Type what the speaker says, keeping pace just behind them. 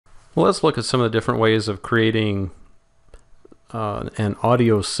Well, let's look at some of the different ways of creating an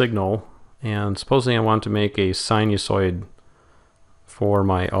audio signal. And supposing I want to make a sinusoid for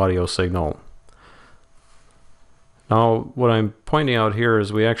my audio signal. Now, what I'm pointing out here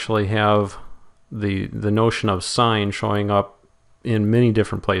is we actually have the notion of sine showing up in many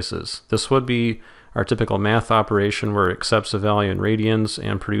different places. This would be our typical math operation where it accepts a value in radians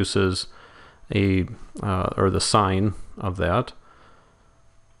and produces a or the sine of that.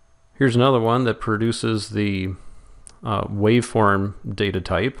 Here's another one that produces the waveform data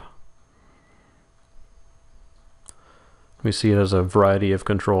type. We see it as a variety of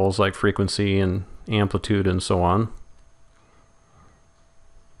controls like frequency and amplitude and so on.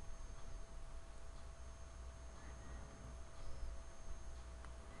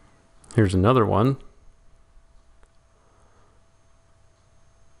 Here's another one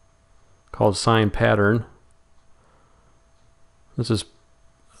called sine pattern. This is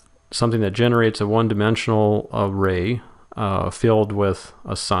something that generates a one-dimensional array filled with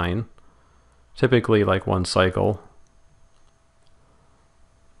a sine, typically like one cycle.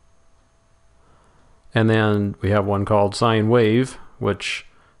 And then we have one called Sinewave, which,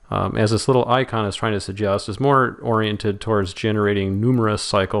 as this little icon is trying to suggest, is more oriented towards generating numerous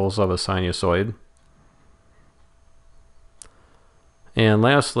cycles of a sinusoid. And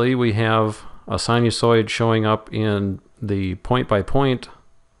lastly, we have a sinusoid showing up in the point-by-point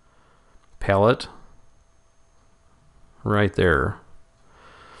palette right there.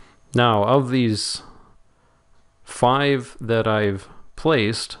 Now, of these 5 that I've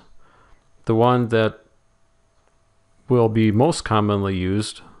placed, the one that will be most commonly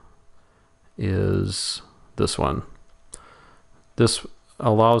used is this one. This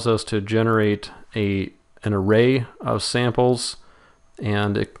allows us to generate an array of samples,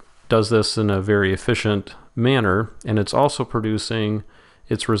 and it does this in a very efficient manner, and it's also producing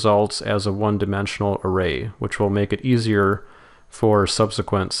its results as a one-dimensional array, which will make it easier for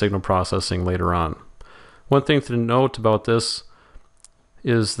subsequent signal processing later on. One thing to note about this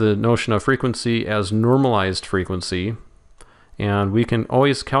is the notion of frequency as normalized frequency, and we can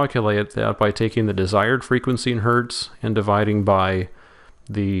always calculate that by taking the desired frequency in hertz and dividing by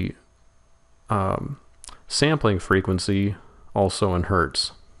the sampling frequency also in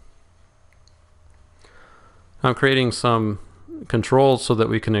hertz. I'm creating some controls so that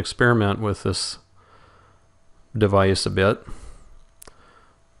we can experiment with this device a bit.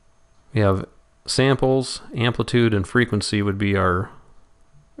 We have samples, amplitude, and frequency would be our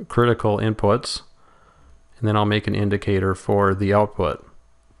critical inputs, and then I'll make an indicator for the output.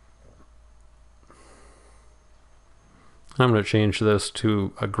 I'm going to change this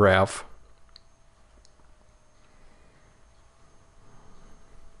to a graph.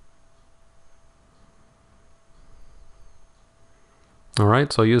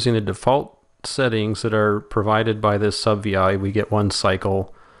 Alright, so using the default settings that are provided by this sub-VI, we get one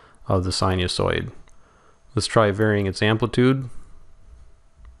cycle of the sinusoid. Let's try varying its amplitude.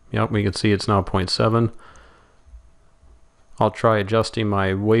 Yep, we can see it's now 0.7. I'll try adjusting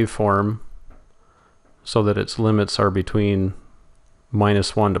my waveform so that its limits are between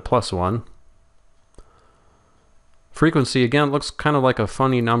 -1 to +1. Frequency, again, looks kind of like a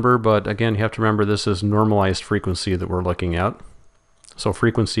funny number, but again, you have to remember this is normalized frequency that we're looking at. So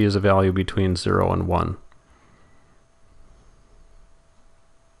frequency is a value between 0 and 1.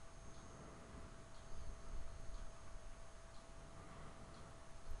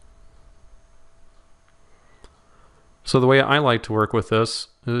 So the way I like to work with this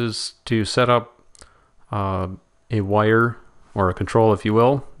is to set up a wire, or a control if you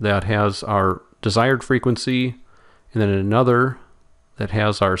will, that has our desired frequency, and then another that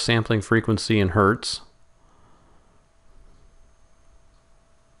has our sampling frequency in hertz.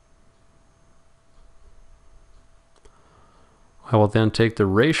 I will then take the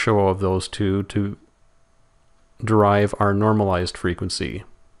ratio of those two to derive our normalized frequency.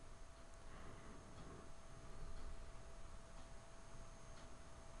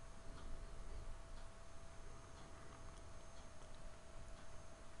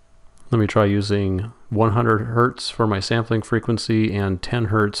 Let me try using 100 hertz for my sampling frequency and 10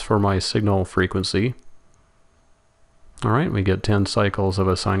 hertz for my signal frequency. Alright, we get 10 cycles of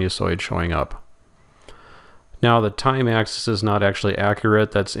a sinusoid showing up. Now the time axis is not actually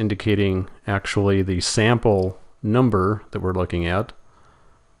accurate. That's indicating actually the sample number that we're looking at,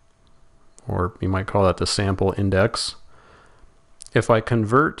 or you might call that the sample index. If I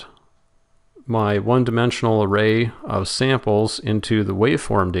convert my one-dimensional array of samples into the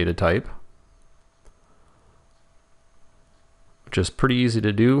waveform data type, which is pretty easy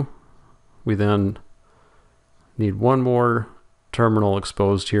to do, we then need one more terminal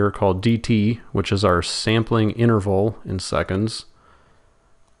exposed here called dt, which is our sampling interval in seconds.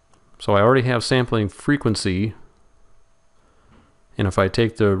 So I already have sampling frequency, and if I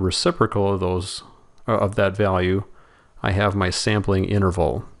take the reciprocal of that value, I have my sampling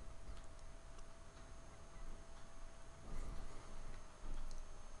interval.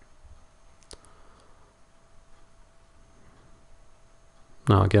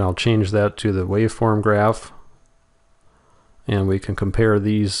 Now again, I'll change that to the waveform graph, and we can compare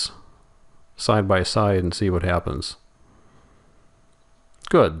these side by side and see what happens.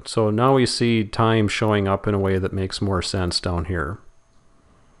 Good. So now we see time showing up in a way that makes more sense down here.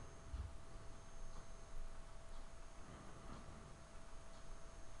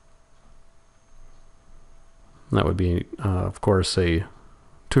 That would be, of course, a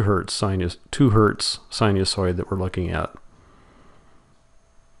 2 hertz sinusoid that we're looking at.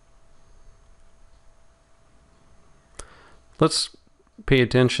 Let's pay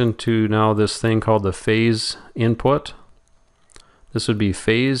attention to now this thing called the phase input. This would be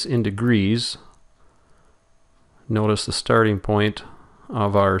phase in degrees. Notice the starting point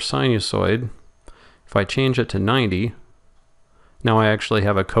of our sinusoid. If I change it to 90, now I actually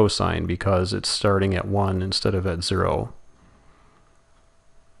have a cosine because it's starting at 1 instead of at 0.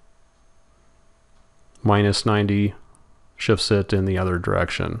 Minus 90 shifts it in the other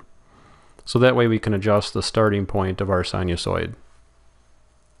direction. So that way we can adjust the starting point of our sinusoid.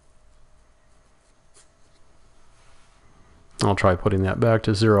 I'll try putting that back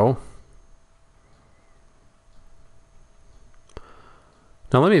to 0.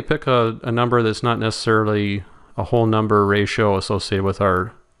 Now let me pick a number that's not necessarily a whole number ratio associated with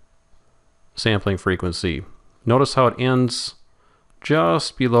our sampling frequency. Notice how it ends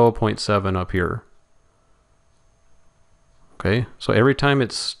just below 0.7 up here. Okay, so every time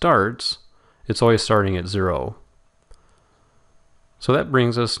it starts, it's always starting at 0. So that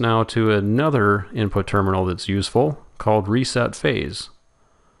brings us now to another input terminal that's useful called reset phase.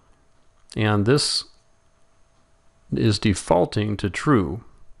 And this is defaulting to true.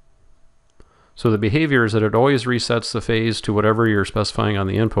 So the behavior is that it always resets the phase to whatever you're specifying on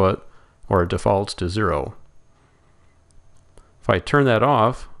the input, or it defaults to 0. If I turn that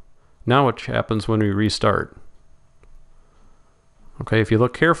off, now what happens when we restart? Okay, if you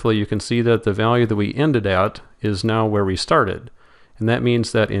look carefully, you can see that the value that we ended at is now where we started. And that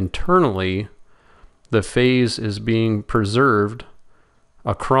means that internally, the phase is being preserved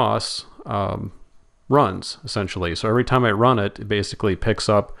across runs, essentially. So every time I run it, it basically picks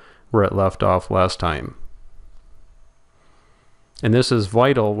up where it left off last time. And this is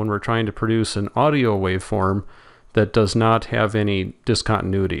vital when we're trying to produce an audio waveform that does not have any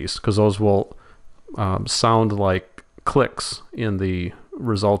discontinuities, because those will sound like clicks in the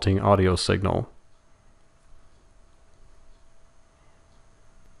resulting audio signal.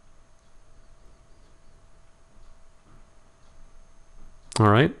 All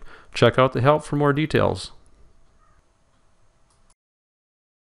right, check out the help for more details.